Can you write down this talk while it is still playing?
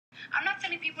I'm not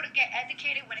telling people to get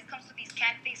educated when it comes to these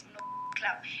candidates with no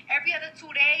clout. Every other 2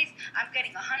 days, I'm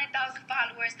getting 100,000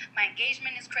 followers. My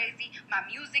engagement is crazy. My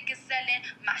music is selling.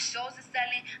 My shows is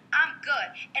selling. I'm good.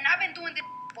 And I've been doing this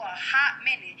for a hot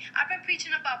minute. I've been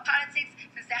preaching about politics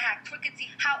since I had crooked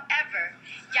teeth. However,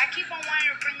 y'all keep on wanting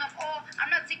to bring up, oh,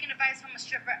 I'm not taking advice from a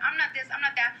stripper. I'm not this, I'm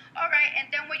not that. All right, and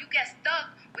then when you get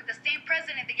stuck with the same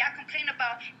president that y'all complain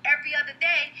about every other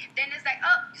day, then it's like,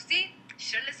 oh, you see?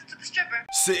 Should listen to the stripper.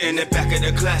 Sit in the back of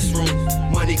the classroom,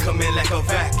 money come in like a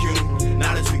vacuum.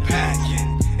 Knowledge we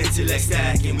packing, intellect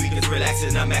stacking. We can relax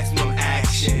in our maximum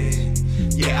action.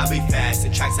 Yeah, I be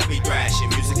fasting, tracks I be thrashing.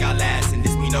 Music outlasting,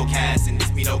 this be no casting, this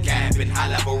be no capping. High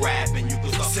level rapping, you can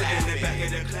start sit in the back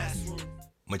of the classroom.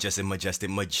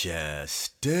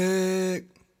 Majestic.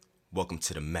 Welcome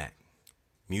to the M.A.C,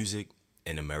 Music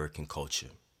and American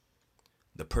Culture.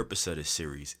 The purpose of this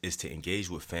series is to engage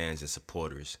with fans and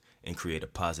supporters and create a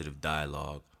positive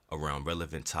dialogue around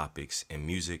relevant topics in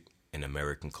music and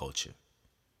American culture.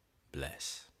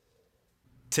 Bless.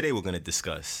 Today we're going to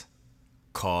discuss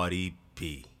Cardi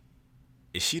B.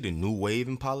 Is she the new wave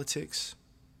in politics?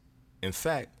 In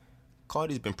fact,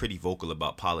 Cardi's been pretty vocal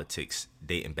about politics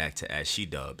dating back to, as she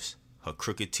dubs, her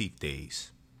crooked teeth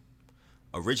days.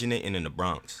 Originating in the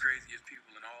Bronx, Craziest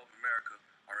people in all of America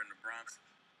are in the Bronx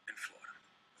and Florida.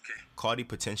 Okay. Cardi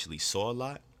potentially saw a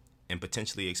lot and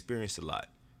potentially experienced a lot,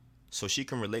 so she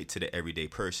can relate to the everyday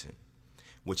person,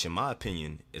 which in my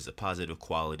opinion is a positive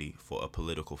quality for a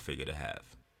political figure to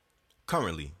have.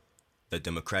 Currently, the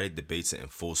Democratic debates are in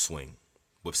full swing,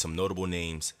 with some notable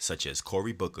names such as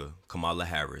Cory Booker, Kamala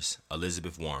Harris,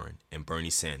 Elizabeth Warren, and Bernie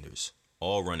Sanders,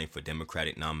 all running for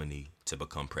Democratic nominee to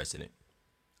become president.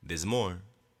 There's more,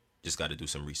 just got to do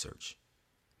some research.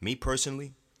 Me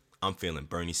personally, I'm feeling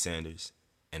Bernie Sanders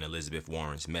and Elizabeth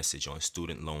Warren's message on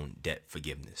student loan debt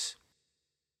forgiveness.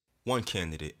 One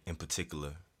candidate in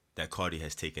particular that Cardi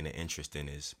has taken an interest in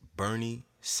is Bernie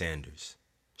Sanders.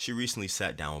 She recently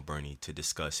sat down with Bernie to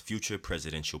discuss future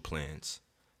presidential plans.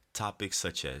 Topics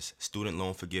such as student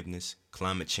loan forgiveness,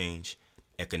 climate change,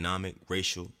 economic,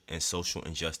 racial, and social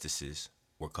injustices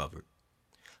were covered.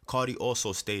 Cardi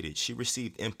also stated she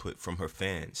received input from her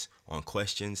fans on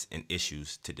questions and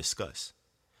issues to discuss.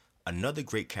 Another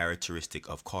great characteristic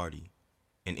of Cardi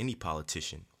and any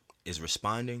politician is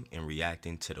responding and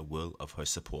reacting to the will of her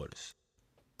supporters.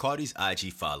 Cardi's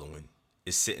IG following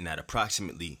is sitting at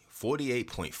approximately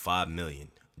 48.5 million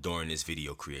during this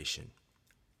video creation.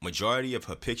 Majority of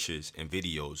her pictures and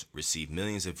videos receive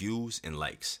millions of views and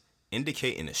likes,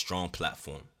 indicating a strong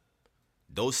platform.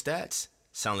 Those stats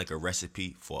sound like a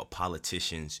recipe for a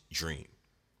politician's dream.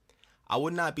 I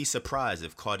would not be surprised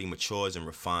if Cardi matures and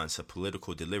refines her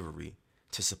political delivery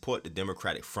to support the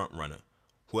Democratic frontrunner,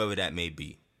 whoever that may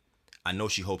be. I know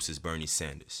she hopes it's Bernie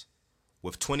Sanders.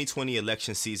 With 2020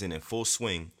 election season in full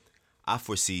swing, I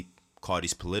foresee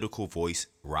Cardi's political voice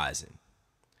rising.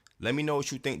 Let me know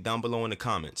what you think down below in the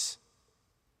comments.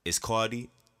 Is Cardi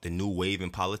the new wave in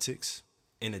politics?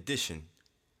 In addition,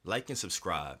 like and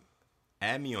subscribe.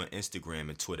 Add me on Instagram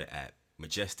and Twitter at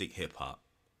Majestic Hip Hop.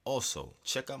 Also,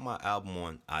 check out my album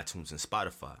on iTunes and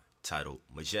Spotify titled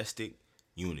Majestic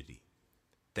Unity.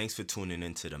 Thanks for tuning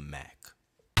in to the M.A.C.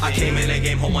 I came in that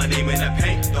game, hold my name in the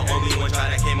paint. The only one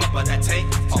try that came up out that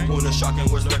tank. Harpoon the shark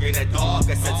and was lurking that dog.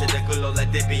 I sent to the glow,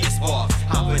 let there be a spark.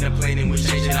 Hop in a plane and we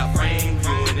changing our frame.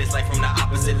 Viewing this life from the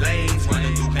opposite lanes.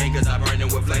 Running through pain cause I burn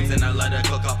it with flames. And I let her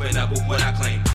cook up in a booth what I claim.